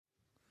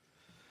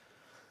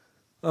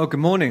Oh,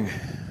 good morning.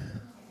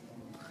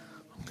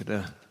 I'm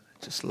going to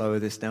just lower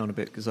this down a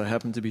bit because I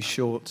happen to be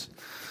short.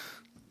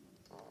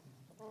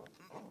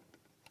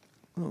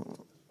 Oh,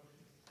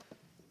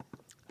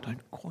 I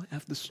don't quite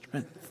have the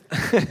strength.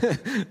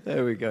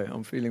 There we go.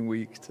 I'm feeling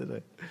weak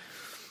today.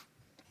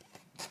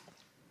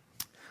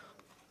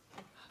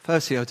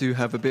 Firstly, I do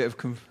have a bit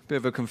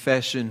of a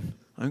confession.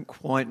 I don't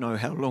quite know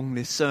how long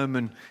this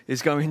sermon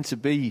is going to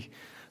be.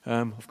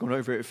 I've gone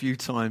over it a few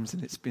times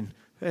and it's been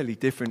fairly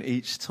different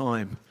each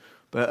time.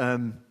 But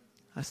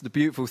that's the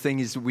beautiful thing,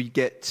 is that we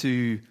get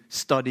to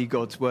study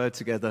God's Word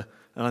together.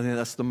 And I think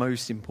that's the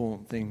most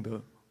important thing,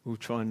 but we'll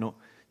try not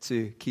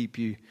to keep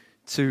you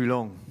too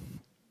long.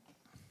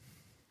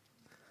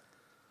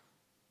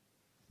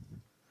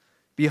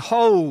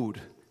 Behold,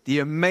 the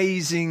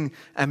amazing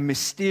and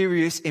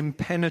mysterious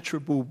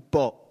impenetrable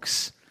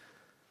box.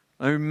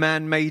 No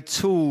man-made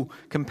tool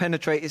can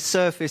penetrate its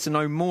surface, and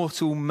no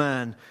mortal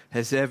man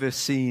has ever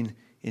seen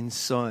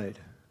inside.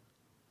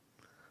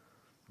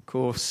 Of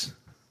course.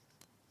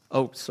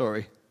 Oh,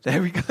 sorry.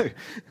 There we go.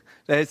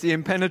 There's the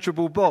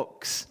impenetrable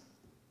box.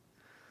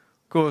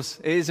 Of course,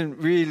 it isn't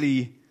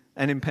really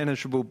an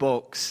impenetrable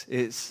box.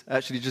 It's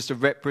actually just a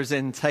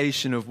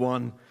representation of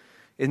one.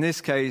 In this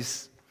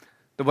case,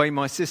 the way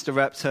my sister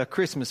wraps her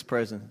Christmas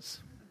presents.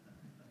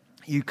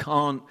 You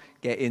can't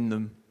get in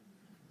them.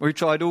 We've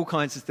tried all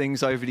kinds of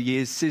things over the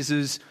years.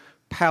 Scissors,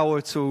 power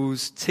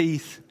tools,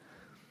 teeth.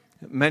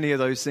 Many of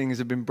those things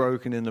have been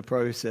broken in the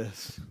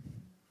process.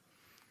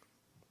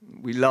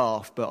 We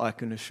laugh, but I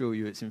can assure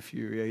you it's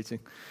infuriating.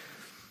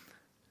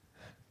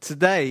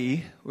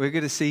 Today, we're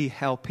going to see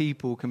how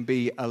people can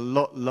be a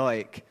lot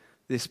like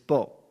this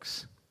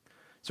box.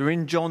 So we're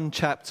in John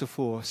chapter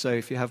 4. So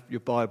if you have your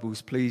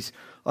Bibles, please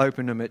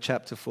open them at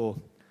chapter 4.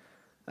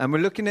 And we're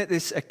looking at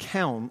this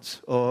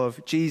account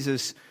of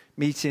Jesus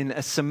meeting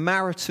a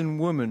Samaritan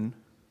woman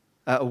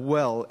at a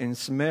well in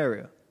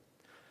Samaria.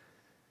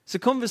 It's a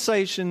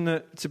conversation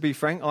that, to be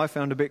frank, I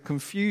found a bit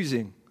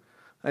confusing.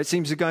 It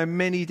seems to go in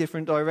many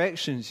different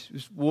directions.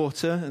 There's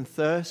water and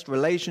thirst,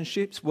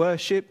 relationships,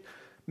 worship,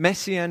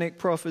 messianic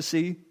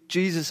prophecy,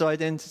 Jesus'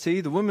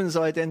 identity, the woman's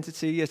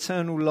identity,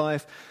 eternal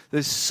life.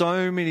 There's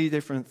so many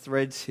different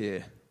threads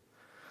here.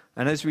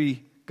 And as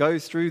we go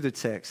through the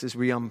text, as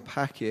we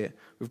unpack it,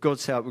 with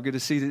God's help, we're going to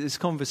see that this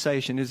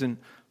conversation isn't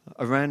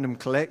a random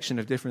collection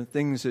of different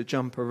things that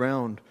jump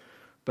around,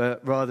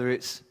 but rather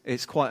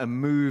it's quite a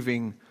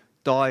moving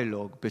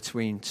dialogue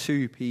between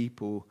two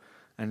people,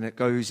 and it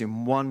goes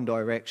in one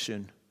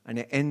direction, and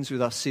it ends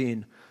with us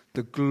seeing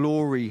the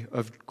glory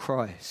of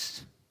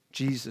Christ,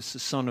 Jesus, the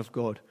Son of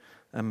God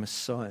and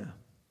Messiah.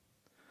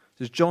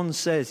 As John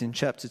says in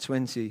chapter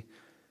 20,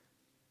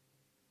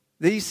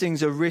 these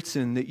things are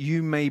written that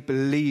you may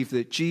believe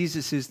that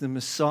Jesus is the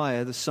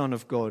Messiah, the Son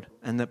of God,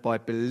 and that by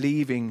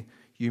believing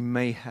you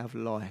may have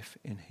life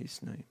in his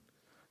name.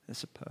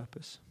 That's a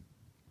purpose.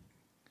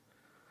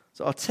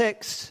 So our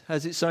text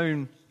has its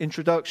own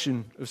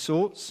introduction of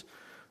sorts,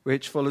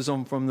 which follows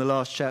on from the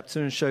last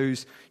chapter and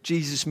shows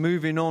Jesus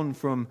moving on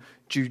from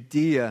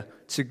Judea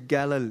to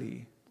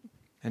Galilee.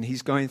 And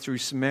he's going through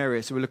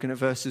Samaria. So we're looking at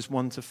verses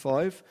 1 to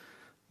 5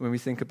 when we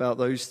think about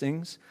those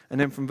things. And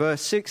then from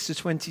verse 6 to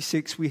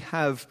 26, we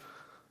have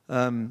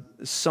a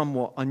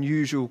somewhat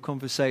unusual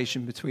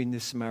conversation between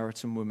this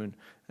Samaritan woman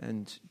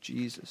and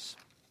Jesus.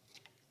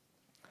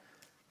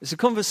 It's a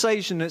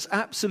conversation that's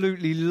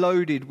absolutely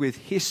loaded with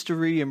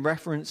history and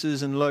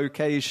references and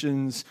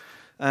locations.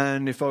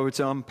 And if I were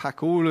to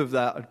unpack all of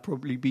that, I'd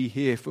probably be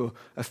here for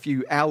a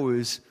few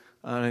hours.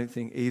 I don't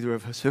think either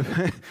of us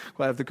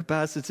quite have the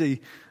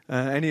capacity.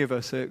 Any of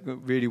us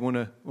really want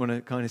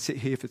to kind of sit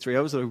here for 3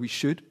 hours, although we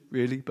should,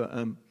 really, but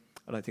I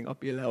don't think I'd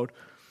be allowed.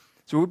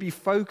 So we'll be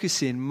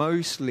focusing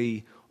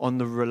mostly on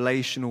the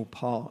relational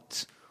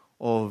part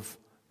of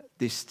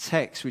this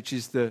text, which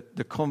is the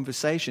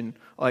conversation,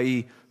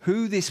 i.e.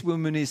 who this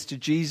woman is to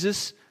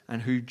Jesus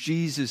and who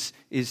Jesus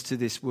is to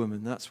this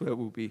woman. That's where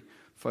we'll be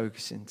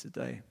focusing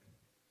today.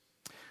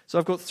 So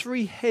I've got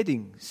 3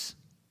 headings.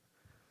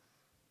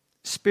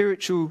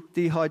 Spiritual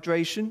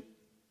dehydration,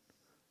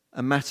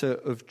 a matter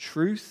of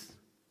truth.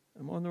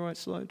 Am I on the right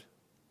slide?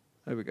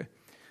 There we go.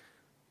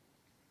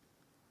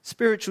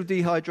 Spiritual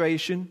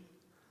dehydration,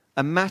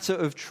 a matter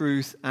of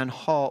truth, and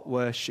heart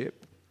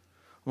worship.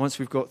 Once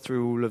we've got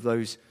through all of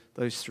those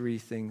 3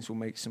 things, we'll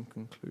make some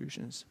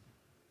conclusions.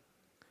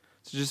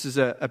 So just as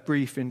a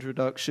brief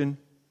introduction,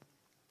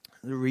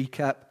 the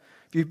recap.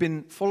 If you've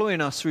been following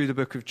us through the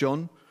book of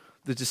John,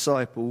 the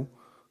disciple,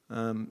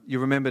 you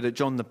remember that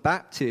John the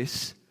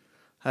Baptist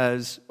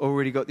has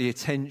already got the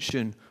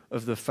attention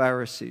of the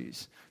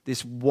Pharisees.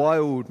 This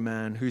wild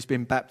man who's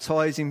been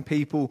baptizing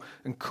people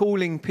and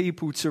calling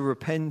people to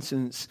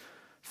repentance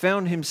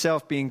found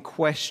himself being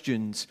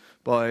questioned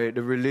by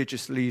the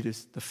religious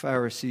leaders, the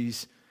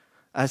Pharisees,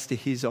 as to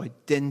his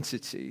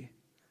identity.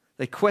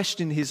 They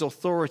questioned his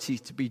authority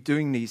to be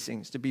doing these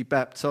things, to be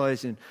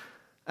baptizing.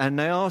 And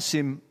they asked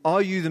him,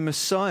 "Are you the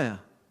Messiah?"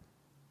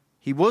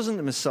 He wasn't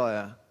the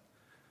Messiah.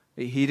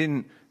 He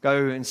didn't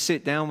go and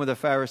sit down with the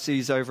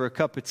Pharisees over a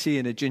cup of tea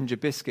and a ginger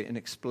biscuit and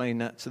explain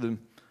that to them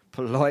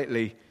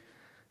politely.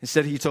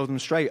 Instead, he told them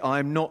straight, I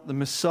am not the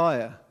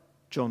Messiah,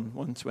 John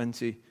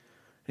 1:20.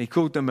 And he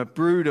called them a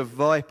brood of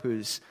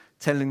vipers,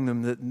 telling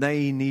them that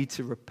they need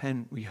to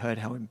repent. We heard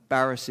how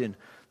embarrassing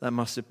that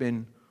must have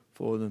been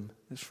for them.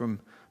 It's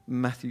from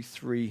Matthew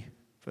 3,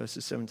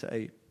 verses 7 to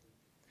 8.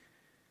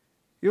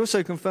 He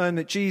also confirmed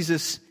that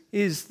Jesus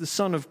is the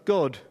Son of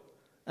God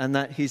and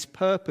that his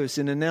purpose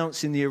in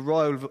announcing the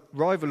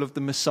arrival of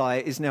the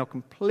Messiah is now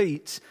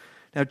complete.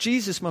 Now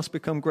Jesus must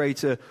become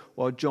greater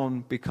while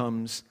John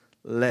becomes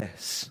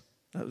less.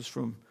 That was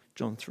from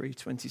John 3,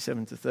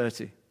 27 to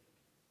 30.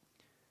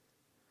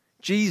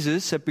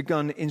 Jesus had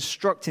begun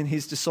instructing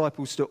his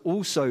disciples to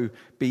also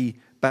be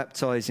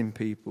baptizing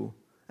people,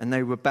 and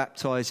they were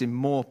baptizing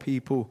more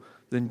people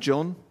than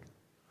John,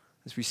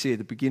 as we see at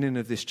the beginning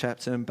of this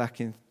chapter and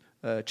back in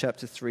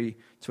chapter 3,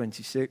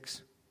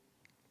 26.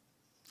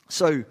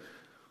 So,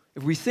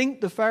 if we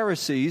think the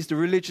Pharisees, the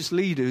religious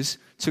leaders,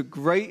 took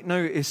great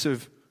notice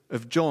of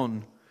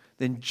John,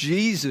 then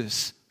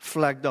Jesus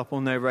flagged up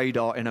on their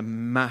radar in a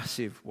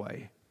massive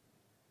way.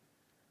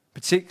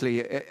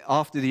 Particularly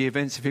after the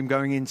events of him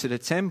going into the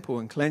temple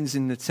and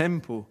cleansing the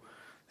temple,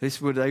 he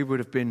would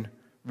have been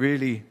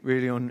really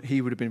on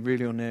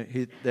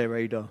their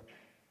radar.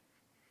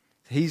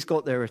 He's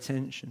got their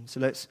attention. So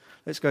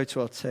let's go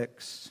to our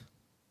text.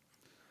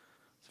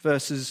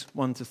 Verses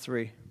 1 to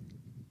 3.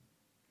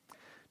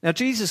 Now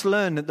Jesus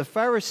learned that the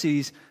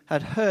Pharisees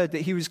had heard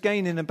that he was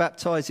gaining and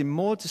baptizing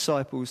more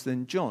disciples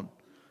than John.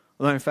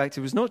 Although in fact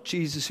it was not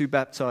Jesus who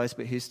baptized,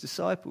 but his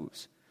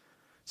disciples.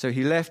 So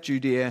he left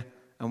Judea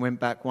and went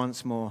back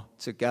once more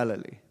to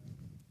Galilee.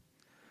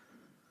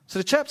 So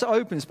the chapter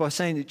opens by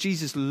saying that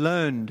Jesus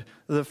learned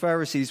that the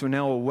Pharisees were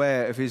now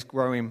aware of his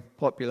growing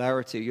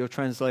popularity. Your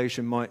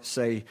translation might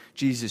say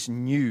Jesus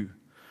knew.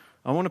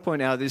 I want to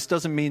point out this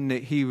doesn't mean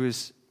that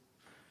this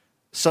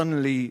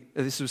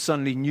was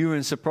suddenly new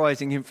and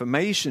surprising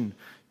information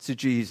to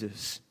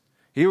Jesus.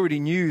 He already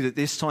knew that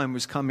this time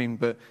was coming,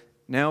 but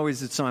now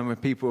is the time when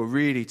people are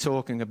really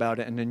talking about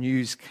it and the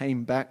news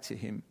came back to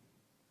him.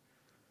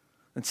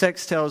 The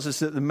text tells us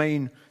that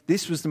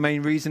this was the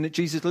main reason that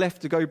Jesus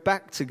left to go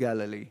back to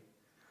Galilee.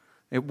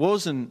 It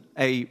wasn't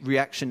a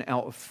reaction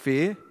out of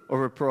fear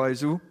or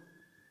reprisal.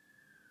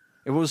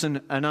 It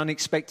wasn't an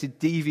unexpected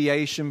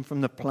deviation from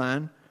the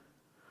plan.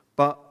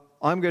 But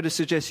I'm going to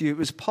suggest to you it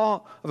was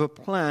part of a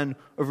plan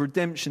of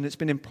redemption that's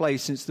been in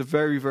place since the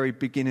very, very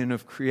beginning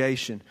of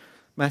creation.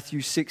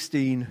 Matthew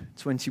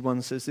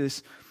 16:21 says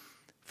this.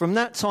 From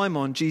that time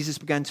on, Jesus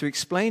began to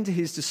explain to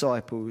his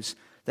disciples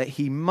that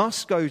he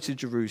must go to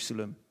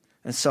Jerusalem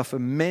and suffer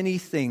many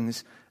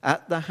things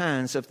at the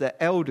hands of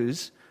the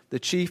elders, the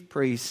chief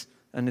priests,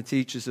 and the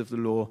teachers of the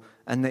law,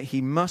 and that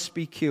he must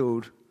be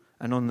killed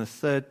and on the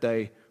third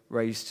day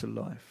raised to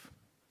life.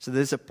 So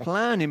there's a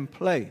plan in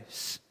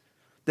place.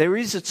 There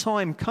is a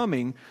time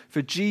coming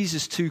for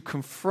Jesus to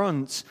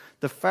confront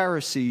the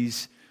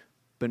Pharisees,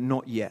 but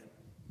not yet.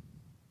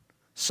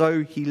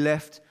 So he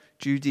left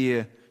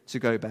Judea to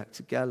go back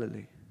to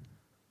Galilee.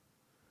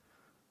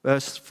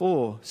 Verse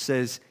 4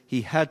 says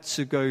he had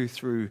to go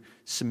through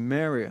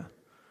Samaria.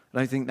 I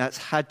don't think that's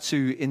had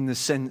to in the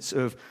sense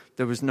of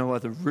there was no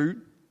other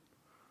route.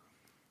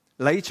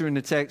 Later in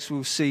the text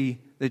we'll see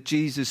that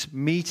Jesus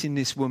meeting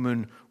this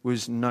woman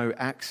was no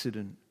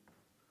accident.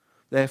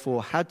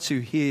 Therefore, had to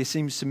here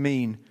seems to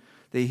mean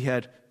that he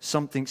had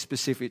something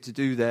specific to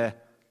do there,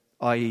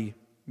 i.e.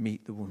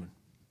 meet the woman.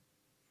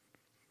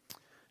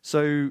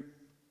 So,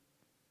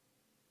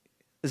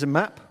 there's a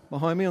map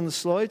behind me on the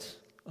slides,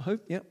 I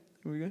hope. Yep,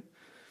 here we go.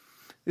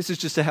 This is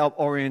just to help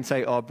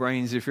orientate our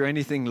brains. If you're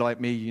anything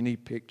like me, you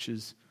need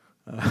pictures.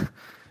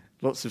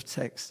 Lots of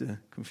text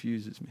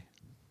confuses me.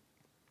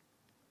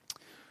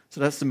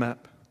 So that's the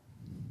map.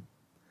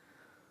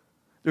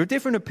 There are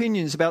different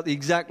opinions about the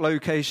exact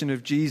location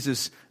of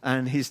Jesus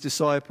and his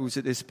disciples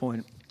at this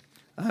point.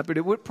 But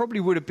it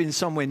probably would have been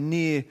somewhere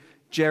near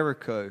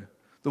Jericho.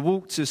 The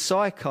walk to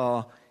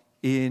Sychar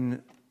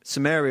in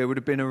Samaria would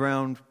have been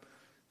around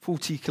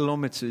 40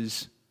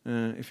 kilometers.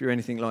 If you're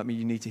anything like me,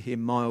 you need to hear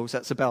miles.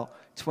 That's about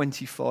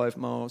 25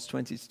 miles,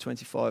 20 to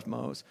 25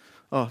 miles.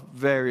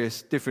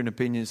 Various different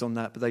opinions on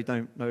that, but they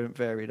don't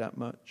vary that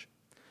much.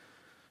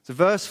 So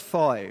verse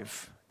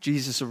 5,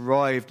 Jesus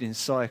arrived in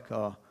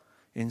Sychar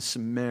in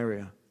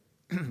Samaria.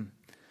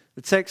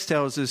 The text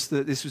tells us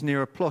that this was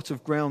near a plot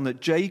of ground that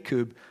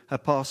Jacob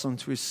had passed on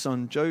to his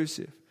son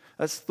Joseph.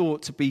 That's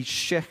thought to be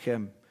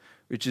Shechem,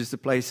 which is the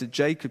place that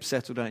Jacob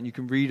settled at, and you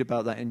can read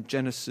about that in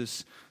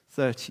Genesis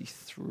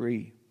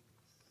 33.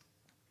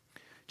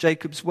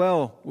 Jacob's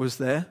well was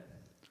there.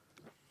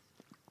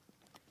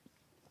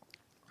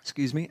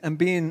 And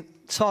being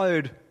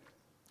tired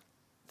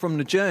from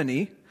the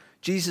journey,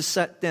 Jesus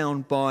sat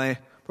down by,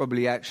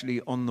 probably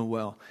actually on the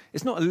well.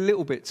 It's not a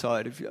little bit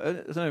tired. I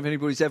don't know if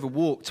anybody's ever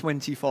walked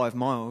 25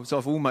 miles.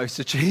 I've almost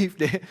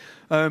achieved it.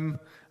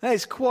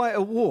 It's quite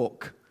a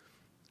walk.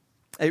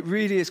 It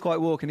really is quite a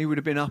walk, and he would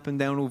have been up and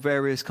down all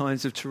various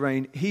kinds of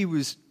terrain. He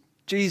was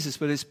Jesus,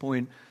 by this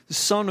point, the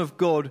Son of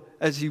God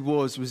as he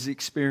was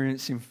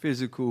experiencing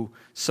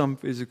some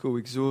physical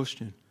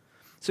exhaustion.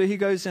 So he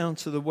goes down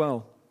to the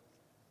well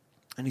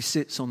and he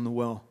sits on the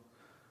well.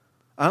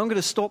 I'm going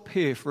to stop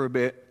here for a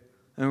bit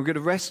and we're going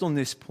to rest on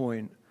this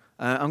point.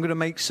 I'm going to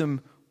make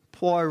some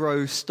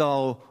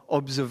Poirot-style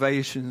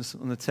observations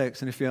on the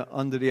text. And if you're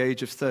under the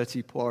age of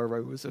 30,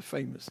 Poirot was a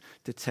famous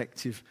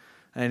detective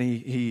and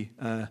he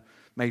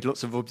made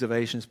lots of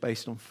observations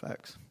based on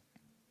facts.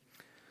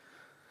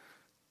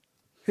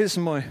 Here's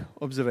some of my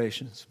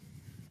observations.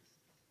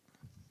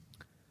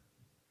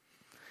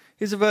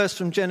 Here's a verse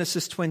from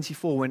Genesis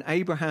 24, when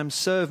Abraham's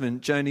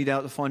servant journeyed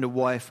out to find a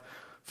wife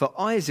for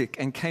Isaac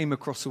and came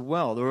across a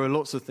well. There are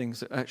lots of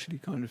things that actually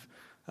kind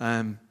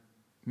of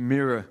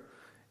mirror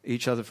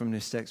each other from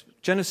this text.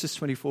 Genesis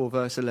 24,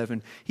 verse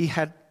 11.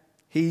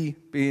 He,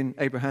 being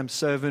Abraham's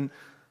servant,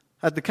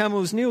 had the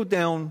camels kneel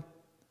down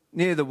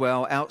near the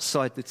well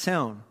outside the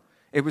town.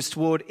 It was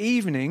toward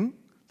evening,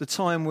 the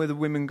time where the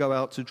women go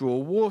out to draw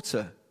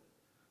water.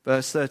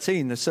 Verse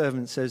 13, the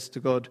servant says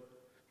to God,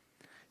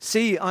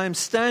 "See, I am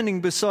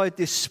standing beside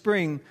this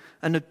spring,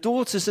 and the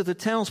daughters of the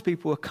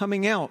townspeople are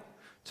coming out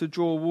to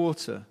draw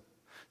water."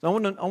 I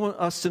want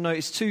us to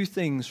notice two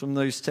things from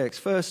those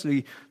texts.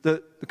 Firstly,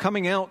 that the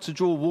coming out to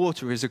draw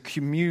water is a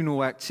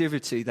communal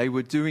activity. They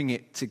were doing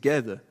it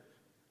together.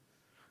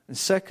 And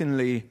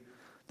secondly,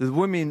 the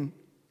women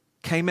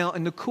came out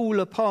in the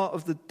cooler part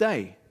of the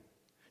day,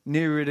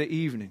 nearer the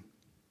evening.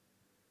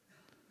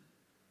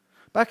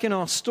 Back in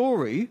our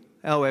story,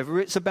 however,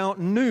 it's about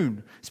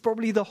noon. It's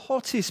probably the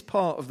hottest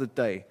part of the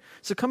day.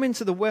 So come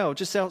into the well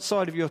just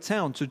outside of your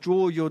town to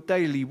draw your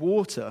daily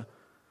water.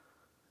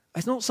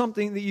 It's not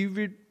something that you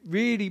would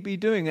really be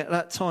doing at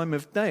that time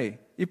of day.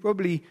 You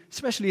probably,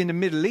 especially in the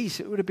Middle East,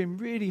 it would have been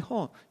really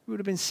hot. You would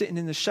have been sitting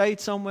in the shade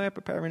somewhere,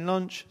 preparing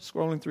lunch,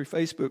 scrolling through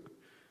Facebook.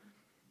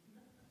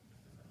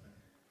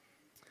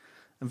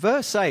 And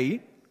verse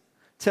 8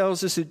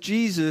 tells us that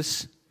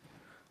Jesus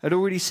had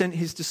already sent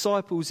his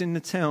disciples in the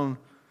town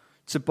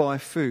to buy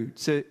food.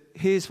 So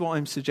here's what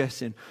I'm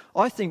suggesting.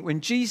 I think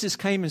when Jesus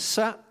came and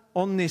sat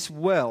on this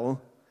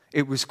well,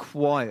 it was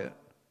quiet.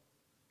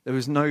 There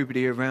was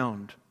nobody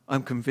around.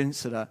 I'm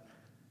convinced of that.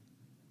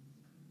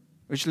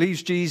 Which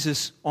leaves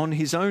Jesus on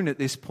his own at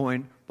this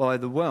point by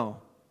the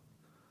well.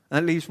 And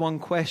that leaves one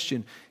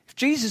question. If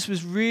Jesus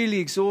was really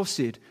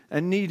exhausted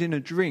and needing a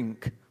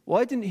drink,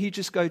 why didn't he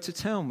just go to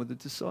town with the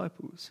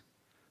disciples?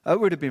 That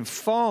would have been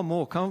far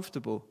more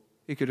comfortable.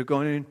 He could have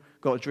gone in,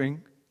 got a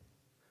drink.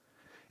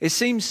 It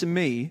seems to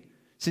me,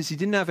 since he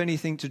didn't have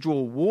anything to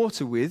draw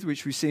water with,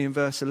 which we see in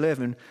verse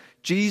 11,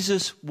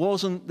 Jesus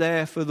wasn't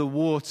there for the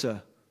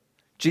water.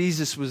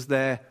 Jesus was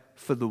there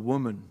for the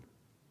woman.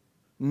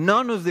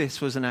 None of this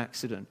was an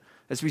accident.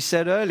 As we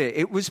said earlier,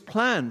 it was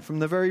planned from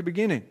the very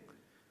beginning.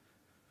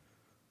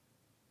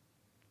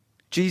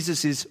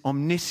 Jesus is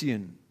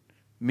omniscient,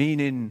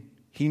 meaning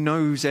he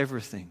knows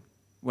everything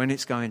when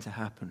it's going to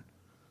happen,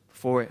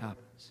 before it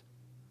happens.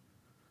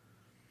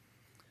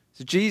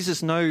 So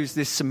Jesus knows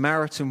this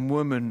Samaritan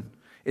woman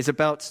is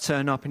about to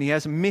turn up and he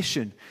has a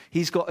mission.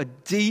 He's got a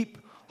deep,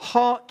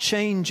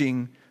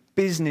 heart-changing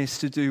business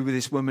to do with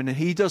this woman and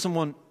he doesn't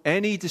want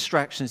any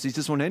distractions. He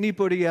doesn't want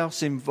anybody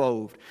else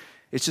involved.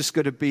 It's just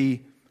going to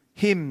be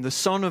him, the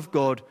Son of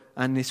God,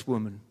 and this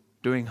woman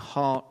doing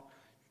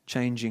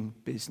heart-changing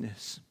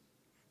business.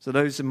 So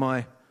those are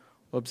my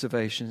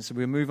observations. So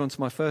we'll move on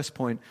to my first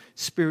point,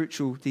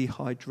 spiritual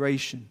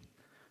dehydration.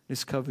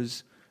 This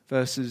covers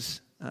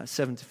verses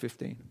 7 to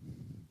 15.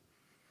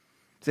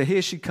 So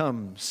here she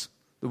comes,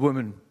 the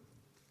woman.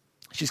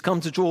 She's come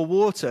to draw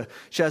water.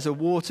 She has a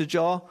water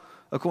jar,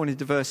 according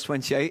to verse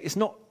 28. It's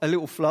not a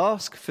little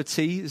flask for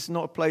tea. It's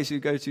not a place you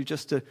go to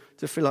just to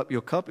fill up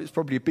your cup. It's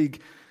probably a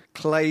big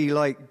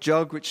clay-like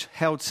jug which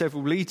held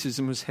several litres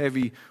and was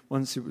heavy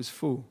once it was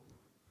full.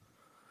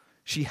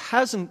 She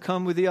hasn't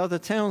come with the other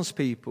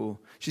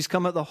townspeople. She's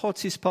come at the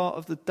hottest part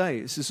of the day.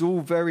 This is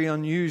all very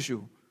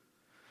unusual.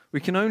 We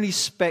can only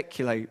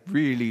speculate,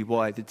 really,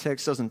 why. The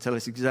text doesn't tell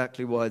us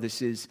exactly why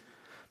this is.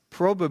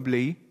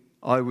 Probably,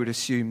 I would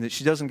assume, that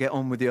she doesn't get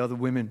on with the other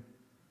women.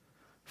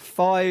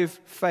 5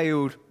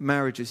 failed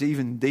marriages,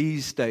 even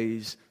these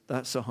days,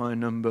 that's a high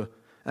number.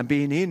 And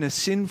being in a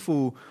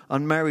sinful,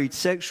 unmarried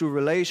sexual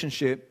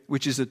relationship,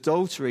 which is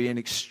adultery, an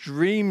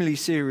extremely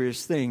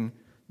serious thing,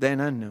 then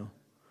and now.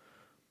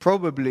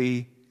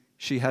 Probably,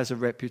 she has a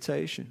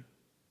reputation.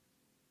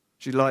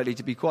 She's likely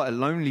to be quite a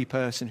lonely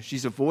person.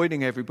 She's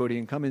avoiding everybody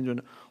and coming to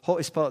the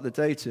hottest part of the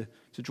day to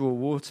draw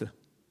water.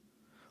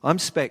 I'm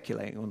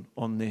speculating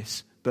on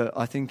this, but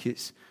I think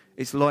it's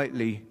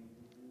likely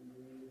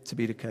to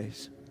be the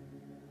case.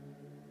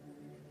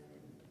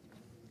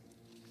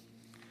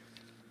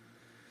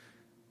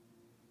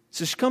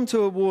 So she come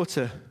to her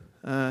water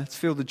to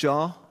fill the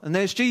jar, and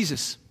there's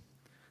Jesus.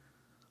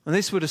 And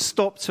this would have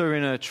stopped her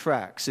in her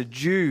tracks, a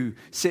Jew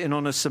sitting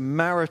on a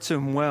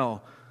Samaritan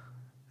well.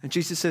 And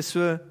Jesus says to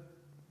her,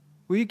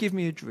 "Will you give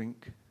me a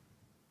drink?"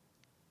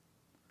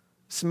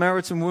 The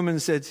Samaritan woman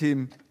said to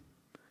him,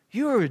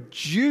 "You are a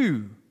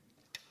Jew.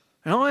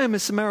 And I am a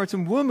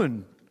Samaritan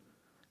woman.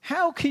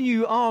 How can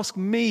you ask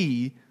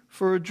me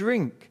for a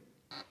drink?"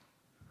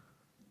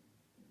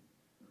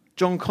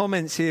 John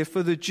comments here,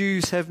 "For the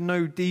Jews have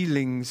no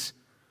dealings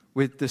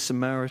with the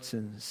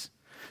Samaritans."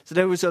 So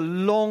there was a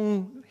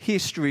long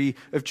history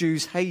of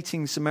Jews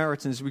hating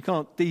Samaritans. We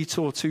can't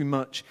detour too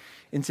much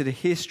into the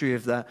history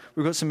of that.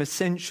 We've got some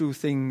essential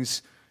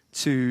things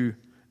to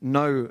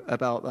know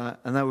about that,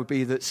 and that would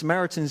be that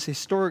Samaritans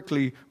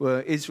historically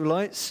were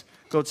Israelites,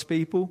 God's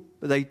people,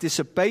 but they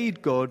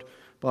disobeyed God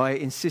by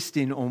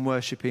insisting on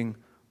worshipping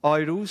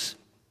idols.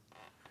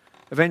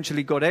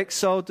 Eventually God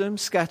exiled them,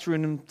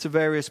 scattering them to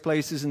various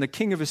places, and the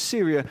king of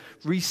Assyria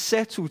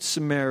resettled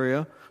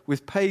Samaria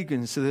with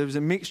pagans. So there was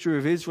a mixture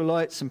of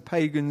Israelites and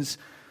pagans,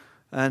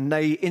 and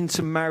they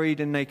intermarried,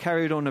 and they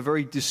carried on a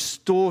very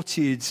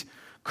distorted,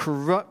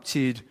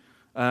 corrupted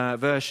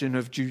version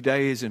of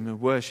Judaism and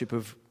worship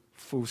of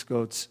false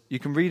gods. You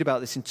can read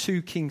about this in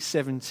 2 Kings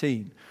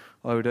 17.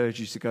 I would urge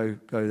you to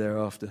go there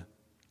after.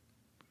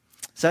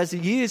 So as the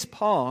years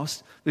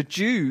passed, the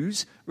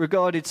Jews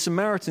regarded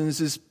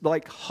Samaritans as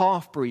like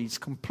half-breeds,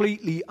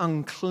 completely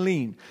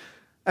unclean.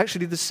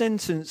 Actually, the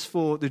sentence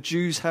for "the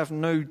Jews have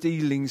no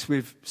dealings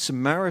with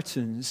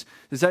Samaritans,"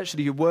 there's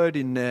actually a word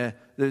in there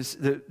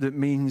that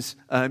means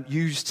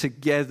used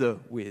together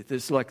with.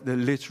 It's like the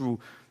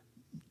literal,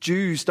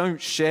 Jews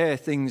don't share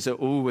things at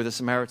all with the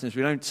Samaritans.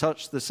 We don't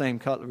touch the same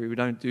cutlery. We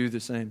don't do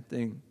the same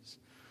things.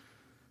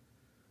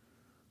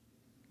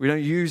 We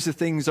don't use the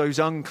things those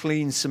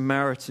unclean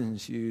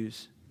Samaritans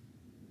use.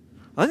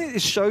 I think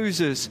this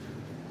shows us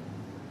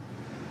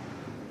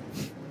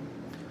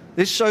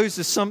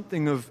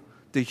something of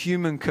the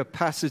human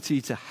capacity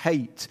to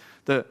hate,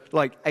 that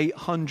like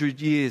 800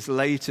 years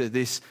later,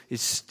 this is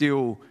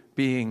still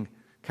being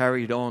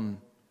carried on.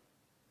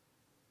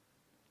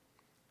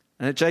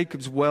 And at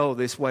Jacob's well,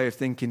 this way of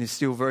thinking is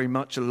still very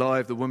much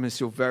alive. The woman is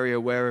still very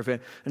aware of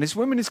it. And this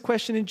woman is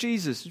questioning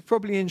Jesus. She's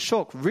probably in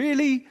shock.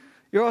 "Really?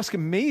 You're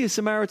asking me, a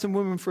Samaritan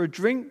woman, for a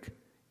drink?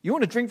 You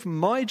want a drink from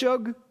my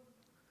jug?"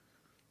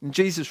 And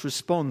Jesus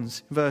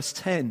responds, verse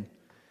 10,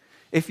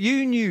 "If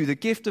you knew the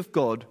gift of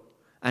God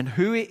and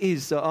who it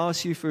is that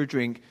asks you for a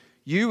drink,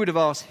 you would have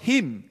asked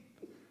him,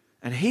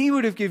 and he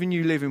would have given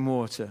you living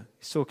water."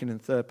 He's talking in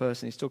third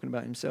person. He's talking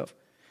about himself.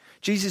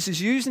 Jesus is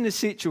using the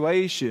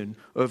situation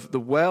of the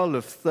well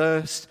of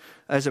thirst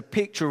as a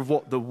picture of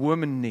what the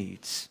woman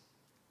needs.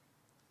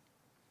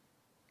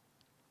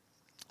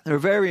 There are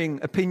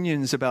varying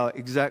opinions about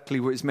exactly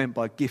what is meant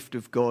by gift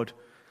of God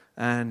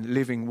and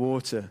living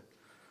water.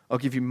 I'll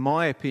give you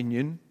my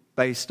opinion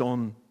based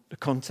on the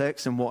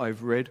context and what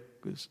I've read,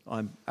 because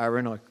I'm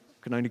Aaron, I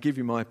can only give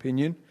you my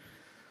opinion.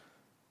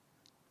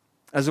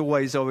 As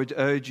always, I would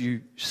urge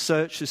you,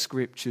 search the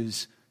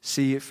scriptures,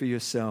 see it for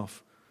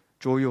yourself,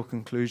 draw your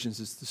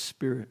conclusions as the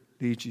Spirit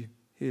leads you.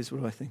 Here's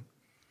what I think.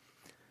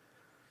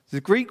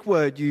 The Greek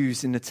word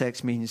used in the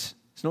text means,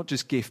 it's not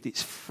just gift,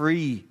 it's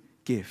free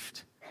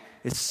gift.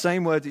 It's the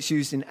same word that's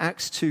used in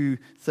Acts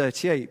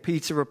 2:38.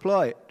 Peter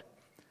replied,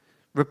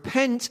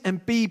 "Repent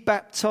and be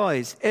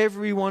baptized,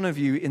 every one of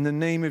you, in the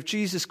name of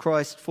Jesus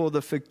Christ for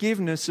the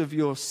forgiveness of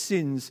your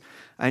sins,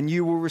 and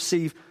you will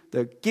receive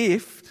the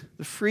gift,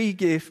 the free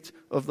gift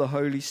of the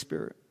Holy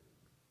Spirit."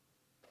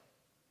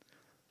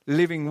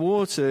 Living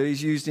water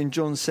is used in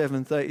John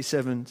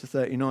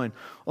 7:37-39.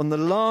 On the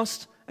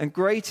last and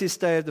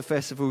greatest day of the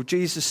festival,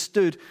 Jesus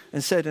stood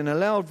and said in a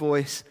loud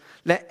voice,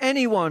 "Let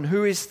anyone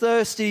who is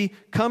thirsty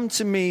come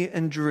to me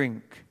and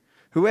drink.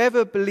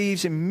 Whoever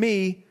believes in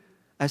me,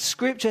 as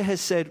Scripture has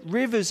said,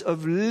 rivers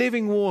of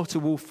living water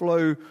will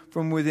flow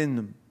from within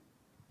them."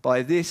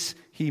 By this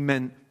he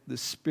meant the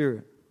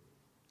Spirit.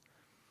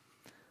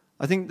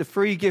 I think the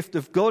free gift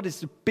of God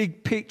is the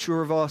big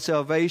picture of our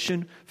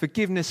salvation,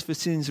 forgiveness for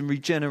sins and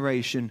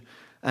regeneration.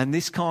 And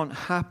this can't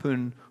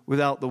happen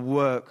without the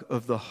work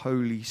of the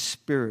Holy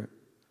Spirit.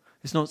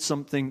 It's not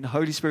something, the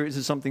Holy Spirit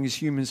isn't something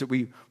as humans that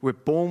we're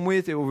born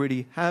with, it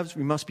already has.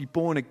 We must be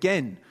born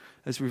again,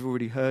 as we've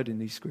already heard in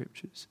these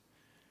scriptures.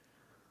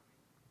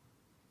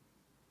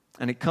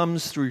 And it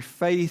comes through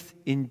faith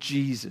in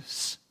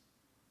Jesus.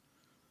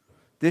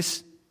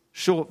 This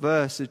short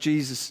verse that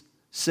Jesus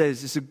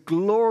says is a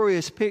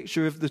glorious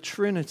picture of the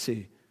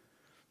Trinity.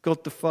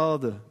 God the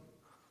Father,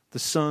 the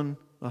Son,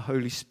 the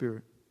Holy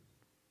Spirit.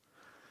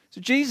 So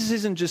Jesus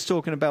isn't just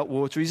talking about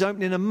water. He's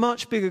opening a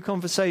much bigger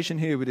conversation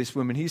here with this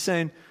woman. He's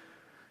saying,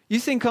 you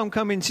think I'm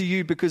coming to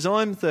you because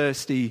I'm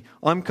thirsty.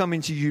 I'm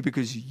coming to you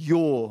because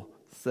you're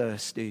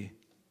thirsty.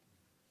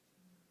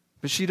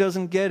 But she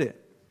doesn't get it.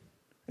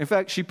 In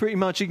fact, she pretty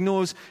much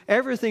ignores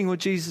everything what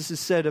Jesus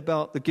has said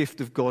about the gift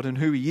of God and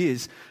who he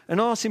is,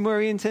 and asks him where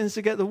he intends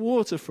to get the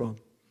water from,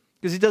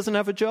 because he doesn't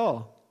have a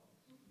jar.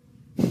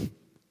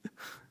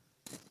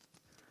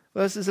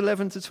 Verses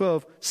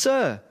 11-12.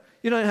 "Sir,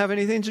 you don't have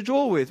anything to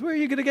draw with. Where are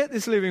you going to get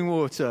this living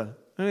water?"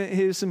 And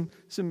here's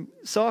some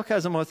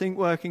sarcasm, I think,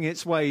 working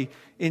its way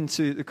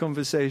into the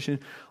conversation.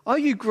 "Are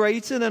you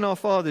greater than our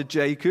father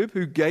Jacob,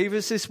 who gave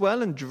us this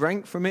well and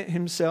drank from it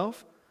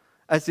himself,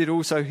 as did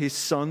also his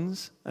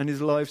sons and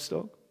his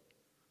livestock?"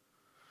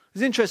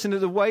 It's interesting that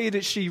the way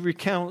that she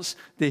recounts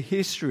the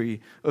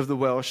history of the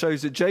well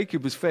shows that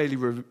Jacob was fairly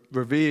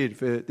revered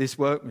for this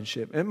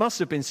workmanship. It must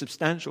have been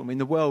substantial. I mean,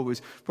 the well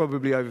was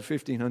probably over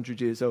 1,500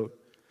 years old.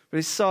 But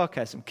it's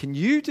sarcasm. Can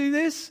you do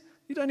this?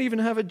 You don't even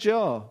have a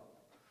jar.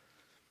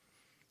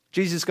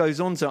 Jesus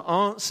goes on to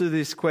answer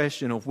this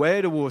question of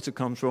where the water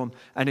comes from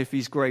and if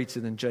he's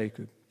greater than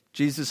Jacob.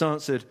 Jesus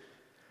answered,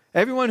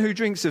 everyone who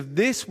drinks of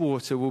this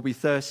water will be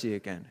thirsty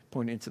again,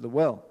 pointing to the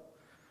well.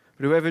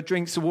 But whoever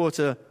drinks the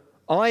water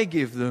I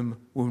give them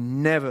will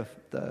never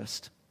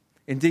thirst.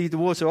 Indeed, the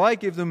water I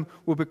give them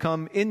will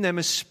become in them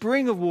a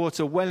spring of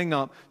water welling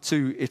up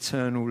to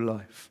eternal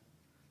life.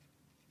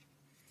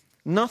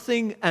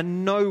 Nothing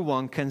and no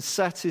one can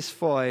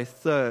satisfy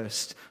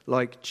thirst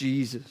like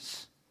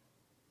Jesus.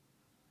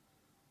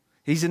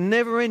 He's a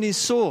never-ending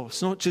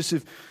source, not just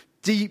of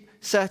deep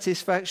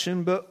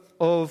satisfaction, but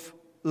of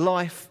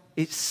life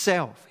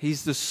itself.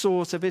 He's the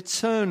source of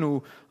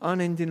eternal,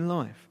 unending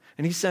life.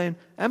 And he's saying,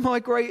 am I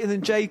greater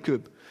than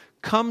Jacob?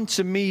 Come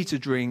to me to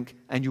drink,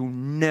 and you'll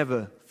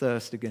never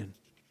thirst again.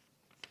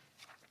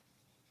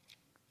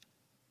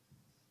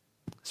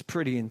 It's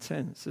pretty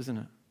intense, isn't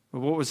it?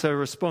 But what was her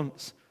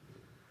response?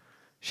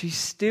 She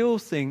still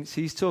thinks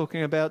he's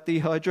talking about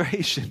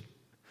dehydration.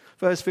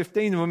 Verse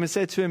 15, the woman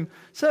said to him,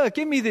 Sir,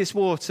 give me this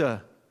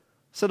water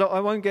so that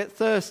I won't get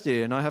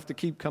thirsty and I have to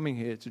keep coming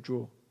here to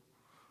draw.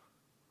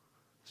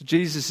 So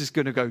Jesus is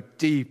going to go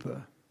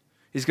deeper.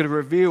 He's going to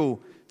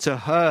reveal to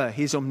her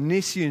his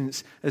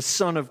omniscience as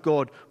Son of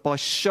God by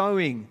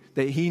showing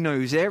that he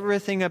knows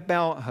everything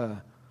about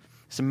her.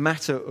 It's a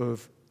matter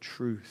of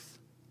truth.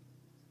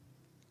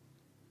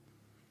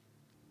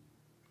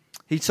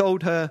 He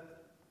told her,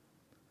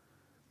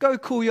 go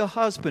call your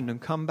husband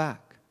and come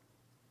back.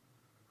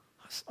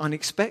 That's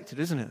unexpected,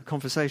 isn't it? The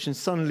conversation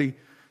suddenly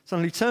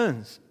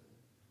turns.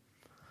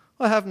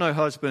 I have no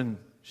husband,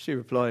 she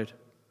replied.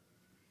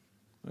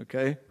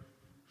 Okay.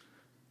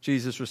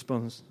 Jesus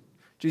responds.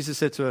 Jesus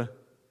said to her,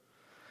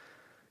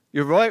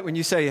 you're right when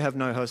you say you have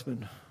no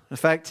husband. The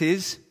fact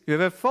is, you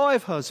have had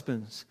 5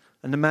 husbands,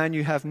 and the man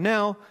you have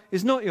now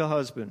is not your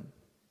husband.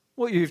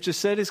 What you've just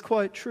said is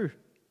quite true.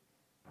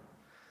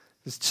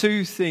 There's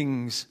 2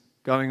 things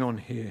going on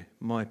here,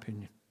 in my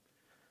opinion.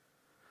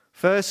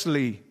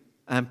 Firstly,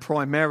 and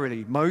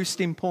primarily,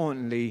 most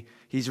importantly,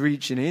 he's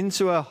reaching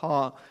into her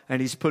heart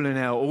and he's pulling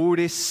out all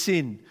this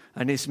sin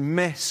and this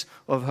mess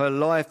of her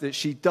life that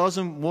she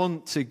doesn't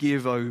want to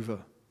give over.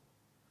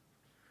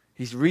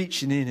 He's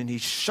reaching in and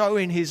he's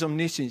showing his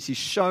omniscience. He's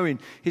showing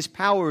his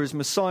power as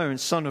Messiah and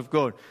Son of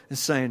God and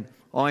saying,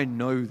 I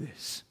know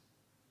this.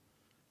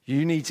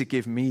 You need to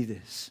give me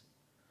this.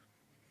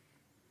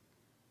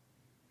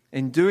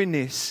 In doing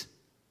this,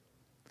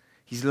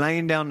 he's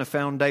laying down the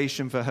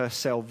foundation for her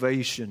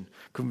salvation,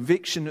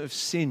 conviction of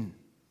sin.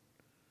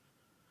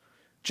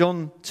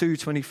 John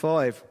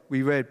 2:25,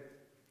 we read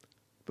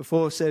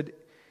before, said,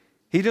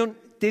 he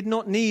did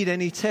not need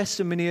any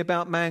testimony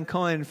about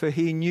mankind, for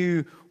he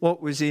knew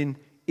what was in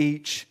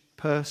each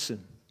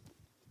person.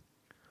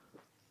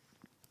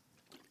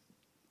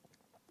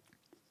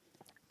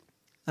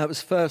 That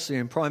was firstly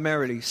and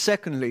primarily.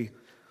 Secondly,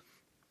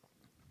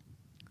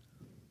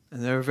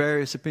 and there are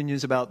various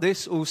opinions about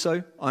this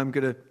also, I'm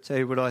going to tell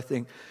you what I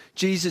think.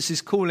 Jesus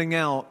is calling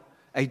out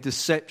a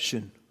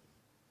deception,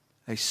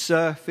 a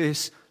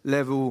surface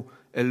level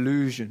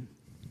illusion.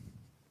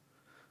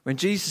 When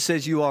Jesus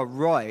says you are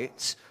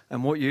right,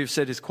 and what you've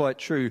said is quite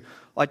true,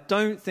 I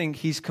don't think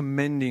he's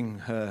commending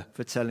her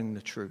for telling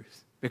the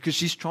truth, because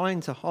she's trying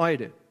to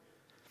hide it.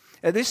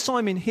 At this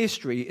time in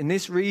history, in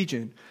this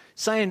region,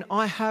 saying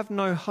I have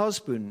no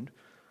husband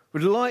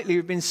would likely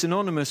have been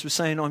synonymous with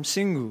saying I'm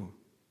single.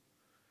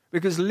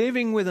 Because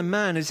living with a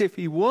man as if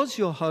he was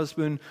your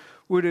husband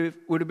would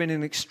have been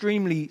an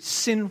extremely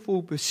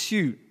sinful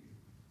pursuit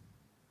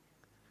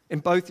in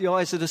both the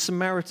eyes of the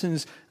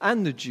Samaritans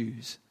and the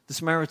Jews. The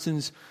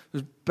Samaritans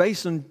was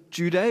based on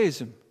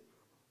Judaism,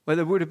 where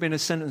there would have been a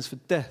sentence for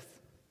death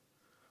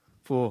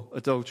for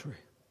adultery.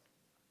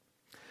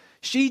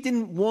 She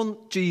didn't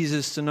want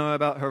Jesus to know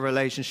about her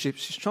relationship.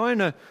 She's trying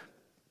to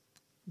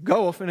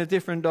go off in a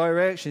different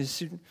direction.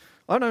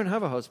 I don't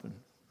have a husband.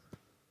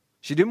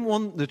 She didn't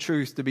want the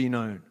truth to be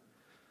known.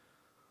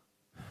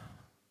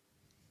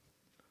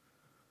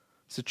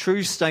 It's a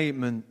true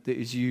statement that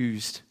is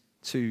used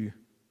to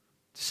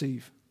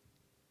deceive.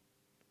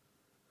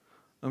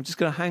 I'm just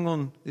going to hang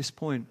on this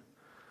point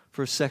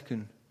for a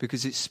second,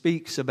 because it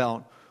speaks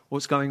about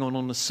what's going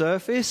on the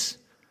surface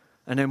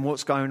and then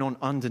what's going on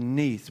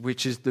underneath,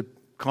 which is the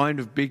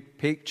kind of big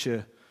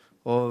picture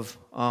of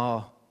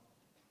our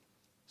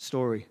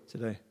story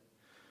today.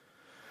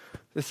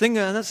 And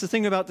that's the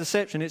thing about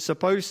deception. It's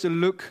supposed to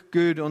look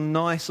good or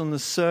nice on the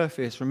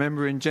surface.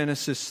 Remember in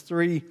Genesis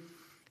 3,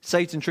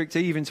 Satan tricked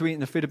Eve into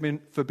eating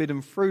the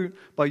forbidden fruit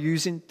by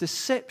using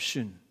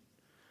deception.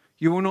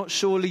 You will not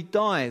surely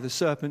die, the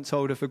serpent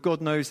told her, for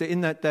God knows that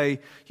in that day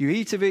you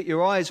eat of it,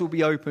 your eyes will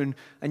be open,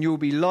 and you will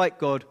be like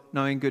God,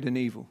 knowing good and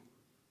evil.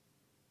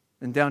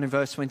 And down in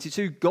verse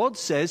 22, God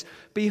says,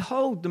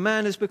 behold, the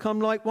man has become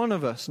like one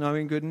of us,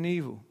 knowing good and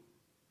evil.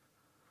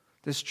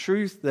 There's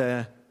truth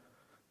there,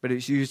 but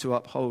it's used to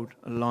uphold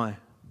a lie.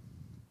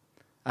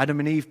 Adam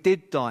and Eve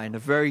did die, and the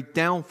very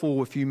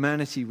downfall of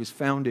humanity was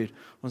founded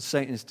on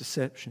Satan's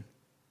deception.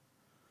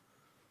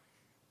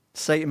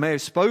 Satan may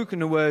have spoken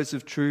the words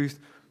of truth,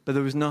 but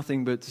there was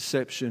nothing but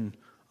deception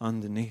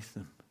underneath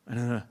them.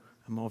 And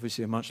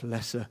obviously a much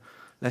lesser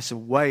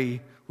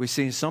way, we're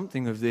seeing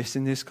something of this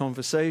in this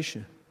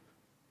conversation.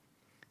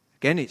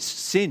 Again, it's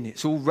sin.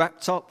 It's all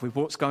wrapped up with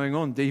what's going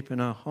on deep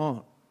in our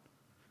heart.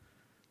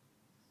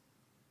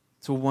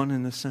 It's all one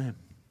and the same.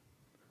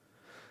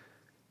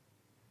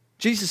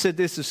 Jesus said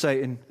this of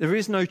Satan: there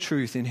is no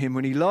truth in him.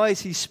 When he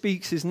lies, he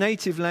speaks his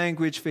native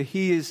language, for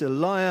he is a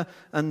liar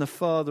and the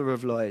father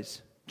of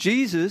lies.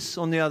 Jesus,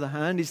 on the other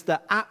hand, is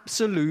the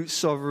absolute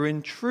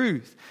sovereign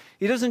truth.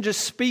 He doesn't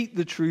just speak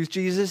the truth,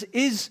 Jesus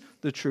is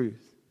the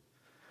truth.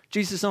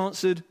 Jesus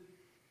answered,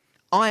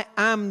 I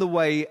am the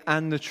way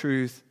and the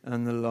truth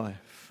and the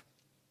life.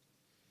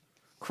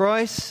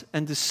 Christ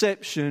and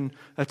deception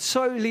are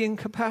totally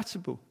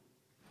incompatible.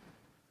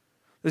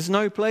 There's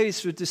no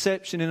place for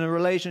deception in a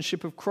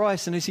relationship of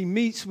Christ. And as he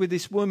meets with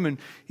this woman,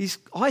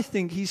 I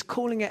think he's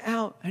calling it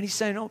out. And he's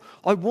saying, oh,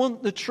 I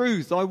want the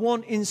truth. I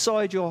want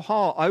inside your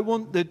heart. I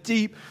want the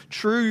deep,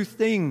 true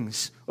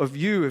things of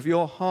you, of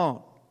your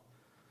heart.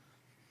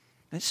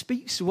 And it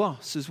speaks to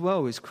us as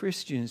well as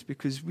Christians,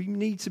 because we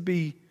need to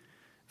be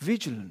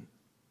vigilant.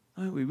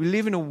 Don't we? We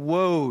live in a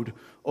world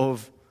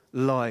of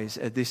lies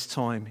at this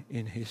time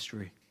in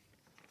history.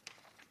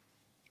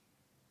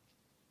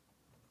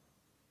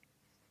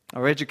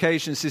 Our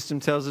education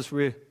system tells us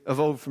we're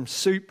evolved from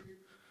soup.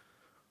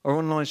 Our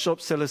online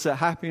shops tell us that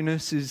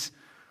happiness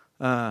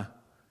can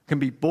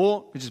be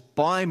bought. We just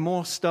buy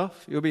more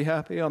stuff, you'll be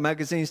happy. Our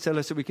magazines tell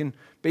us that we can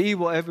be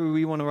whatever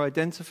we want to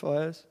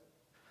identify as.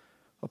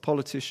 Our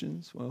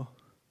politicians, well,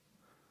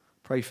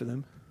 pray for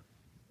them.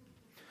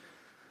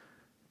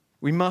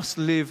 We must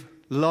live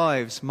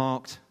lives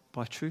marked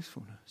by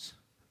truthfulness.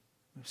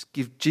 Let's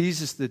give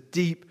Jesus the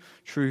deep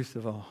truth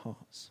of our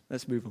hearts.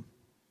 Let's move on.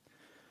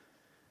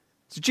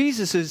 So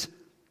Jesus has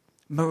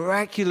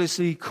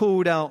miraculously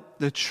called out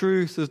the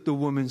truth of the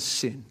woman's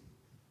sin.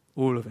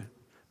 All of it.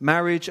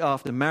 Marriage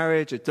after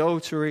marriage,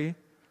 adultery.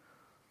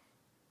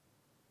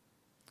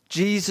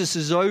 Jesus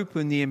has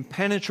opened the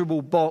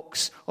impenetrable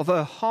box of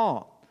her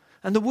heart.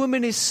 And the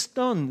woman is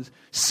stunned.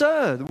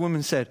 Sir, the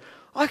woman said,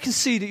 I can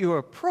see that you're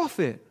a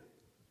prophet.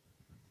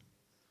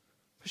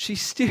 But she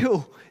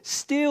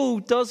still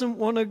doesn't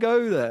want to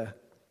go there.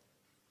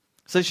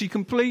 So she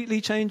completely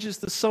changes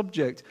the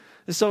subject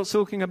and starts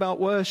talking about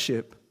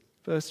worship.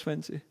 Verse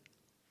 20.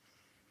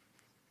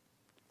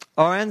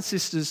 Our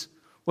ancestors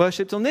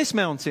worshipped on this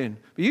mountain,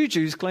 but you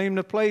Jews claim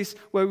the place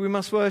where we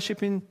must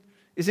worship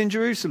is in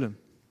Jerusalem.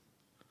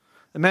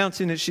 The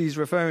mountain that she's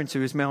referring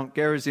to is Mount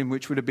Gerizim,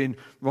 which would have been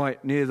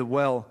right near the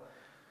well.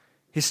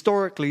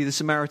 Historically, the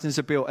Samaritans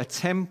had built a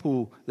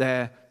temple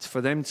there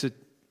for them to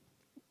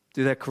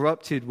do their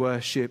corrupted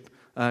worship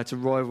to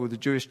rival the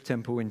Jewish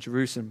temple in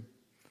Jerusalem.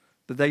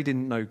 But they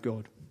didn't know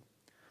God.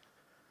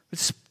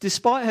 But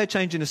despite her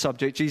changing the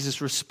subject, Jesus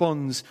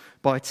responds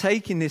by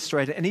taking this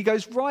thread, and he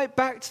goes right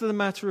back to the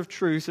matter of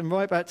truth and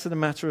right back to the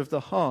matter of the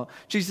heart.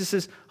 Jesus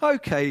says,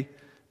 okay,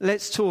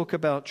 let's talk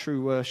about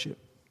true worship.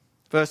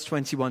 Verse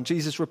 21,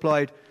 Jesus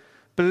replied,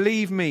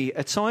 believe me,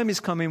 a time is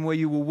coming where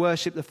you will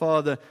worship the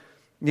Father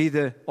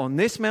neither on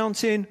this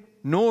mountain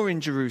nor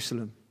in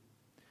Jerusalem.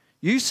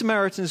 You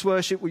Samaritans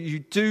worship what you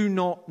do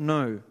not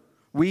know.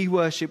 We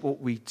worship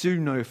what we do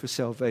know, for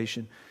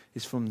salvation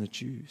is from the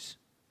Jews.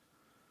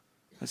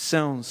 That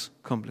sounds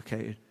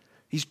complicated.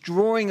 He's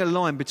drawing a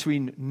line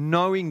between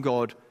knowing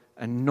God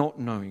and not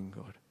knowing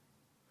God.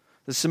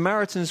 The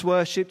Samaritans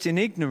worshipped in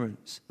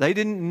ignorance. They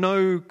didn't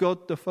know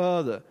God the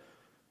Father.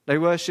 They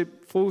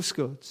worshipped false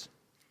gods.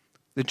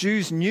 The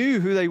Jews knew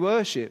who they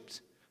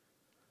worshipped.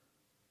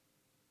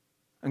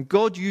 And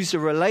God used a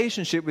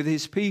relationship with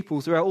his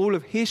people throughout all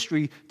of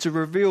history to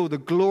reveal the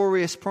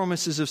glorious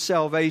promises of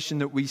salvation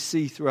that we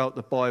see throughout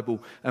the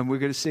Bible. And we're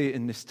going to see it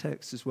in this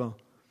text as well.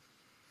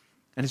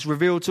 And it's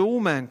revealed to all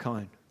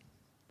mankind.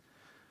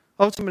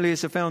 Ultimately,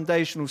 it's a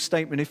foundational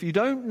statement. If you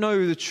don't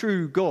know the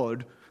true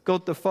God,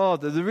 God the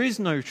Father, there is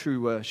no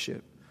true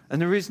worship.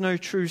 And there is no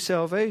true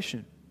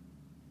salvation.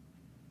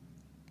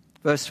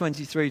 Verse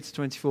 23 to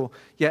 24.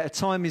 Yet a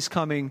time is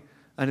coming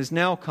and has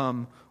now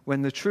come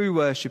when the true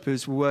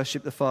worshippers will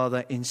worship the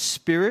Father in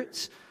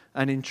spirit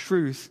and in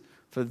truth,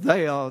 for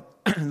they are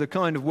the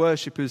kind of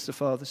worshippers the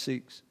Father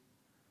seeks.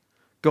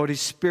 God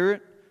is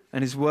spirit,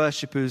 and his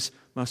worshippers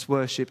must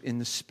worship in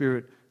the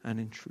spirit and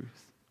in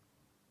truth.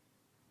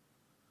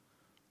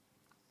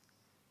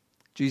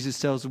 Jesus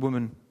tells the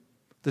woman,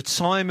 the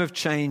time of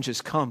change has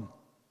come.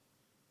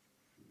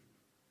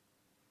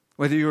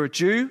 Whether you're a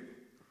Jew,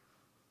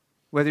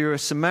 whether you're a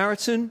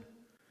Samaritan,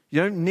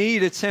 you don't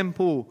need a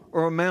temple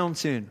or a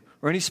mountain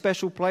or any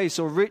special place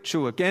or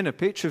ritual. Again, a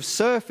picture of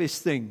surface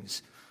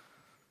things.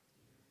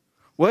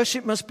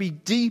 Worship must be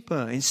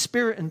deeper in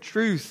spirit and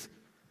truth.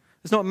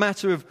 It's not a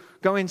matter of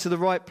going to the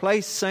right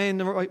place, saying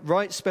the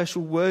right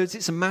special words.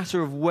 It's a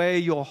matter of where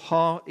your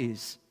heart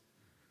is.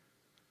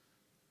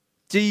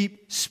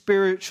 Deep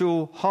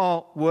spiritual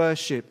heart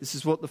worship. This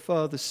is what the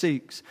Father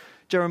seeks.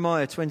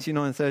 Jeremiah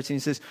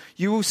 29:13 says,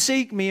 "You will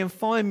seek me and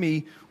find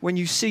me when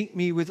you seek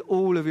me with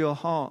all of your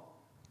heart."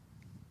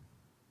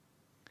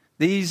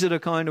 These are the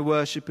kind of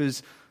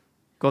worshippers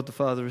God the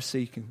Father is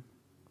seeking.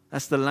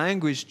 That's the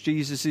language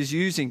Jesus is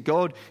using.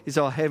 God is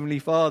our Heavenly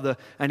Father,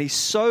 and He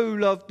so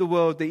loved the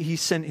world that He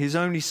sent His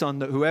only Son,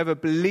 that whoever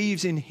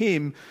believes in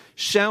Him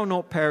shall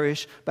not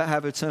perish but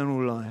have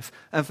eternal life.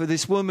 And for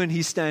this woman,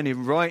 He's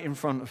standing right in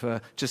front of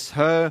her, just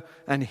her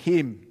and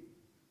Him.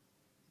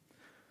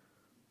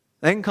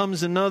 Then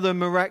comes another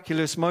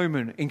miraculous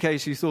moment, in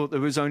case you thought there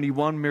was only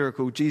one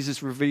miracle,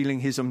 Jesus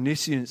revealing His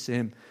omniscience to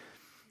him.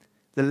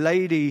 The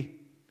lady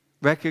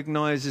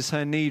recognizes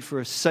her need for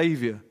a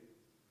Savior.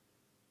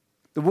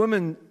 The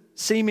woman,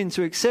 seeming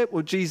to accept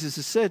what Jesus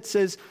has said,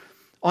 says,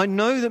 "I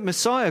know that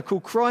Messiah,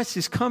 called Christ,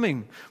 is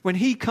coming. When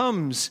He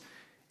comes,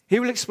 He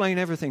will explain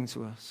everything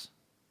to us."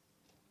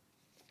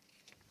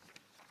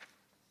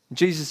 And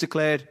Jesus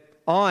declared,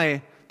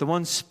 "I, the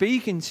one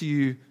speaking to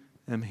you,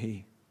 am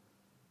He."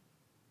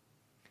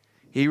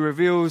 He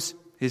reveals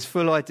His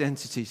full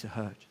identity to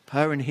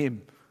her and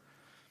Him.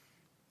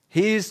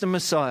 He is the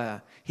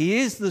Messiah. He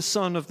is the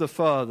Son of the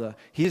Father.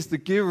 He is the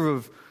giver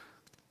of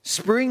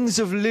springs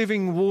of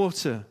living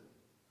water,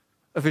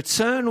 of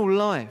eternal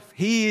life.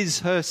 He is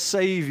her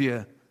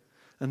Savior.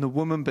 And the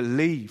woman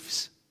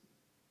believes.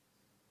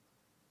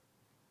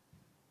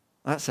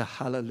 That's a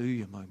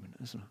hallelujah moment,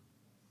 isn't it?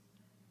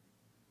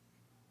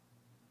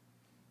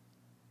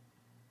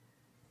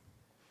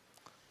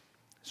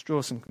 Let's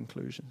draw some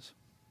conclusions.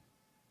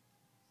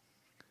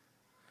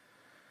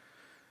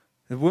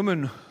 The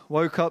woman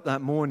woke up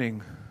that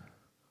morning,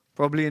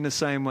 probably in the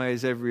same way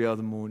as every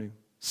other morning.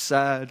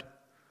 Sad,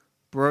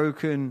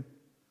 broken,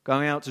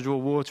 going out to draw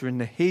water in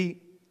the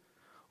heat,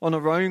 on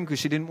her own because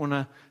she didn't want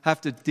to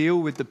have to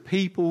deal with the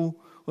people,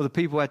 or the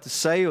people had to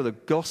say, or the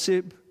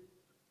gossip.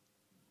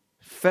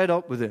 Fed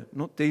up with it,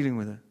 not dealing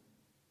with it.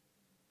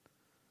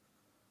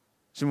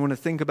 She didn't want to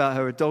think about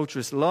her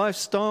adulterous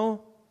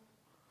lifestyle,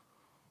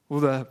 all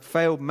the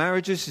failed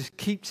marriages. She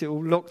keeps it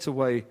all locked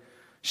away.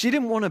 She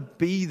didn't want to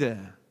be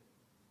there.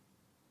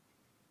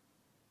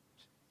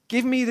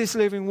 Give me this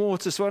living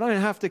water so I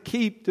don't have to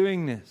keep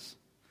doing this.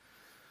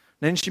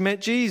 Then she met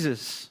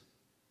Jesus,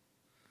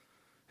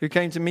 who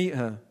came to meet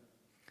her.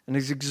 And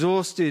as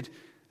exhausted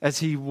as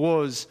he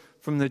was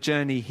from the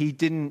journey, he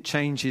didn't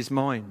change his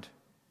mind.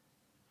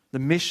 The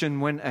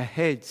mission went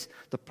ahead.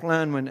 The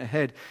plan went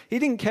ahead. He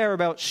didn't care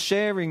about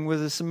sharing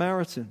with a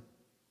Samaritan.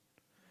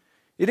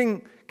 He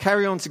didn't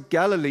carry on to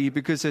Galilee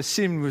because her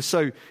sin was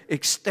so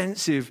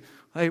extensive,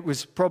 it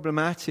was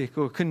problematic,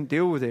 or couldn't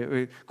deal with it, or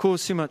it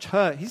caused too much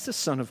hurt. He's the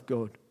Son of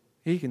God.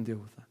 He can deal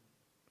with that.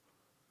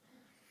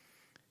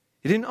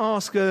 He didn't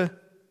ask her,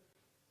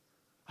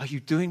 "Are you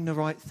doing the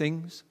right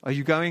things? Are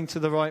you going to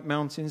the right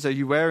mountains? Are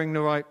you wearing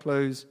the right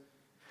clothes?"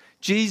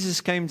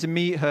 Jesus came to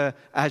meet her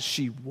as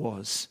she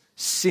was,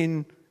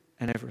 sin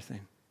and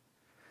everything.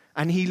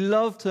 And He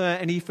loved her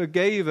and He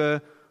forgave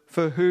her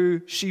for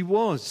who she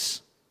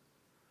was.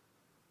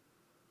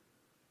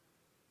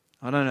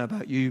 I don't know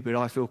about you, but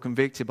I feel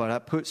convicted by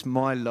that. It puts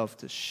my love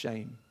to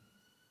shame.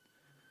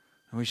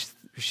 And we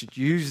should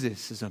use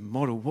this as a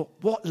model.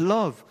 What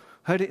love?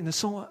 Heard it in the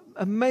song.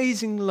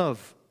 Amazing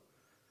love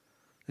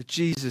that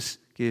Jesus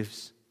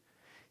gives.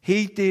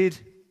 He did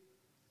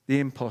the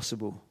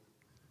impossible.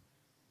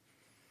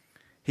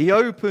 He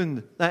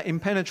opened that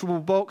impenetrable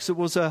box that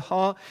was her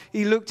heart.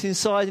 He looked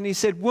inside and He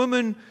said,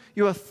 "Woman,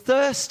 you are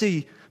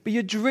thirsty, but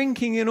you're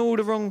drinking in all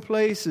the wrong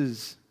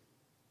places."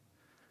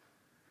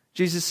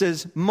 Jesus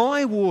says,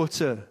 "My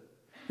water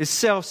is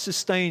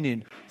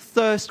self-sustaining,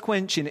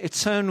 thirst-quenching,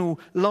 eternal,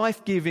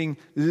 life-giving,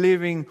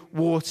 living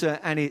water,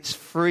 and it's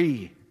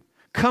free.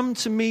 Come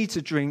to me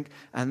to drink,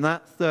 and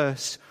that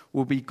thirst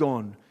will be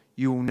gone.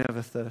 You will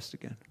never thirst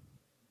again."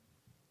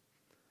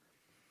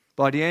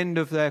 By the end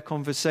of their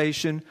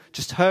conversation,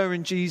 just her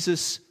and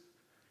Jesus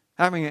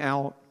having it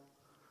out,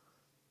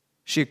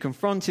 she had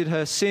confronted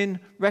her sin,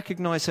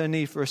 recognized her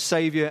need for a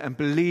Savior, and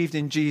believed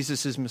in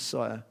Jesus as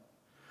Messiah.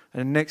 And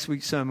in next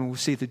week's sermon, we'll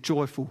see the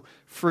joyful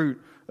fruit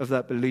of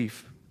that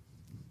belief.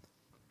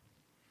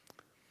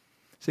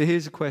 So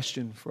here's a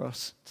question for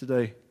us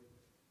today.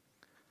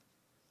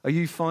 Are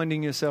you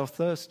finding yourself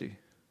thirsty?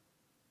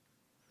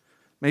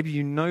 Maybe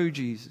you know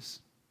Jesus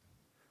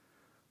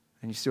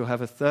and you still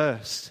have a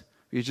thirst,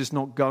 but you're just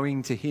not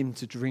going to Him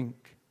to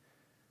drink.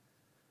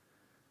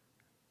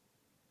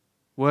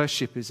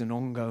 Worship is an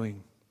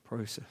ongoing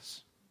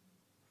process.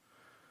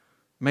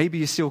 Maybe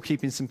you're still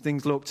keeping some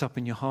things locked up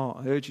in your heart.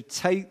 I urge you,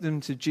 take them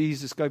to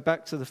Jesus. Go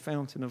back to the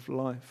fountain of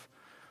life.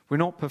 We're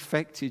not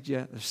perfected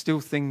yet. There's still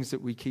things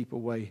that we keep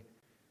away.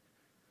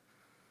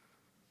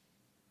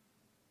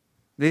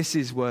 This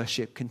is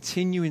worship,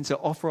 continuing to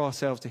offer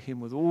ourselves to Him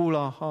with all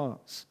our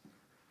hearts.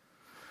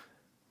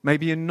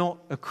 Maybe you're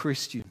not a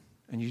Christian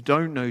and you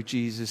don't know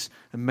Jesus,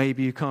 and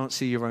maybe you can't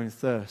see your own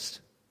thirst.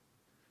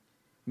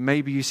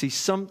 Maybe you see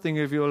something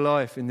of your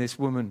life in this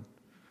woman.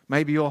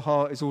 Maybe your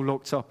heart is all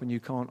locked up and you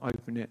can't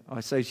open it.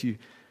 I say to you,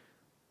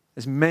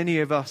 as many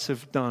of us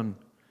have done.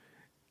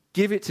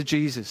 Give it to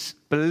Jesus.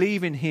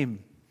 Believe in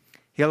him.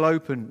 He'll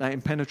open that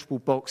impenetrable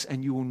box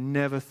and you will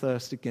never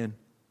thirst again.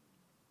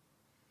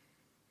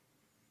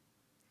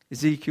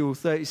 Ezekiel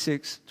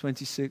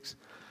 36:26.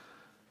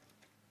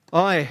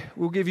 I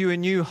will give you a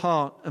new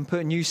heart and put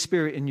a new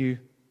spirit in you.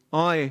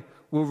 I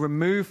will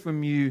remove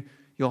from you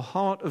your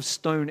heart of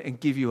stone and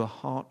give you a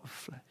heart of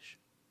flesh.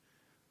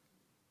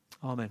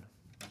 Amen.